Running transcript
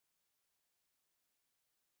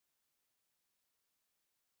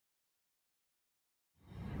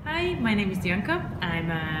Hi, my name is Janka.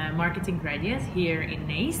 I'm a marketing graduate here in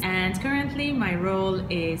Nice, and currently my role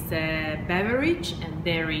is beverage and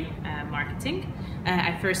dairy marketing.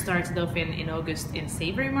 I first started off in August in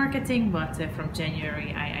savory marketing, but from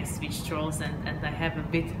January I switched roles and I have a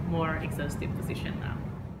bit more exhaustive position now.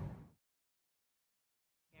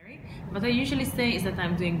 What I usually say is that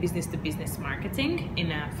I'm doing business-to-business marketing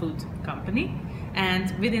in a food company,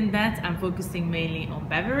 and within that I'm focusing mainly on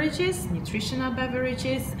beverages, nutritional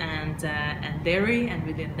beverages, and dairy, and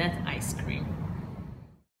within that ice cream.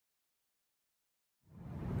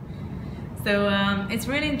 So it's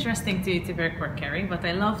really interesting to work for Kerry. What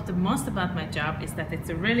I love the most about my job is that it's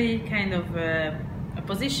a really kind of a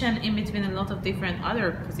position in between a lot of different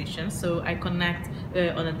other positions. So I connect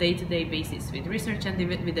on a day-to-day basis with the research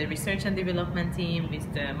and development team,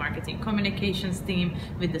 with the marketing communications team,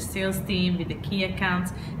 with the sales team, with the key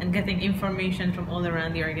accounts, and getting information from all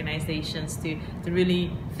around the organizations to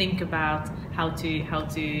really think about how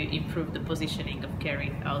to improve the positioning of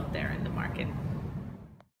Kerry out there in the market.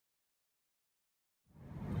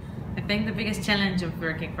 I think the biggest challenge of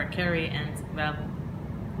working for Kerry, and well,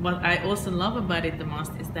 what I also love about it the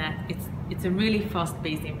most, is that it's a really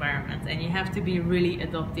fast-paced environment, and you have to be really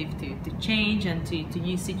adaptive to change and to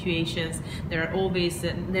new situations. There are always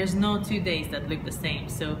there's no 2 days that look the same,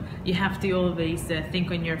 so you have to always think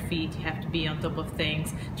on your feet. You have to be on top of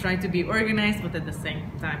things, try to be organized, but at the same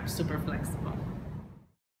time super flexible.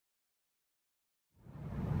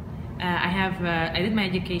 I did my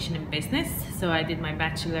education in business, so I did my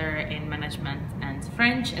bachelor in management and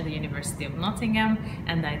French at the University of Nottingham,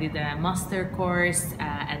 and I did a master course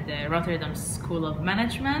at the Rotterdam School of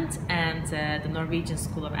Management and the Norwegian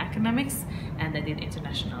School of Economics, and I did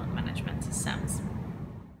international management SAMS.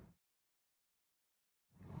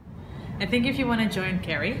 I think if you want to join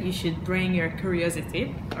Kerry, you should bring your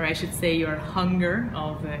curiosity, or I should say your hunger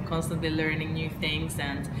of constantly learning new things,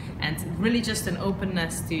 and really just an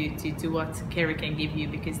openness to what Kerry can give you,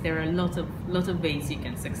 because there are a lot of ways you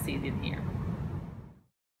can succeed in here.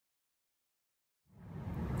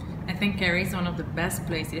 I think Kerry is one of the best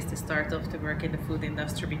places to start off to work in the food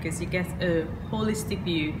industry, because you get a holistic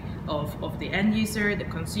view of the end user, the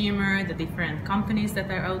consumer, the different companies that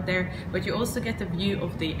are out there, but you also get a view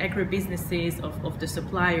of the agribusinesses, of the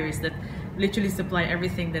suppliers that literally supply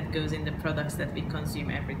everything that goes in the products that we consume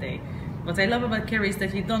every day. What I love about Kerry is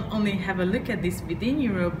that you don't only have a look at this within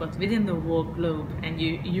Europe, but within the whole globe, and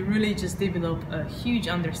you really just develop a huge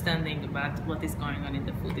understanding about what is going on in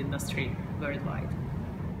the food industry worldwide.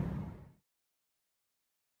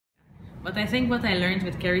 But I think what I learned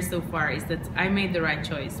with Kerry so far is that I made the right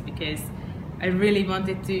choice, because I really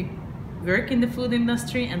wanted to work in the food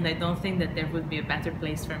industry, and I don't think that there would be a better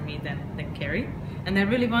place for me than Kerry. And I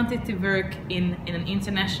really wanted to work in an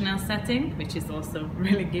international setting, which is also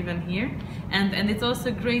really given here. And it's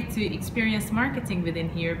also great to experience marketing within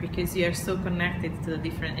here, because you are so connected to the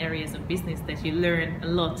different areas of business that you learn a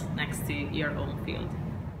lot next to your own field.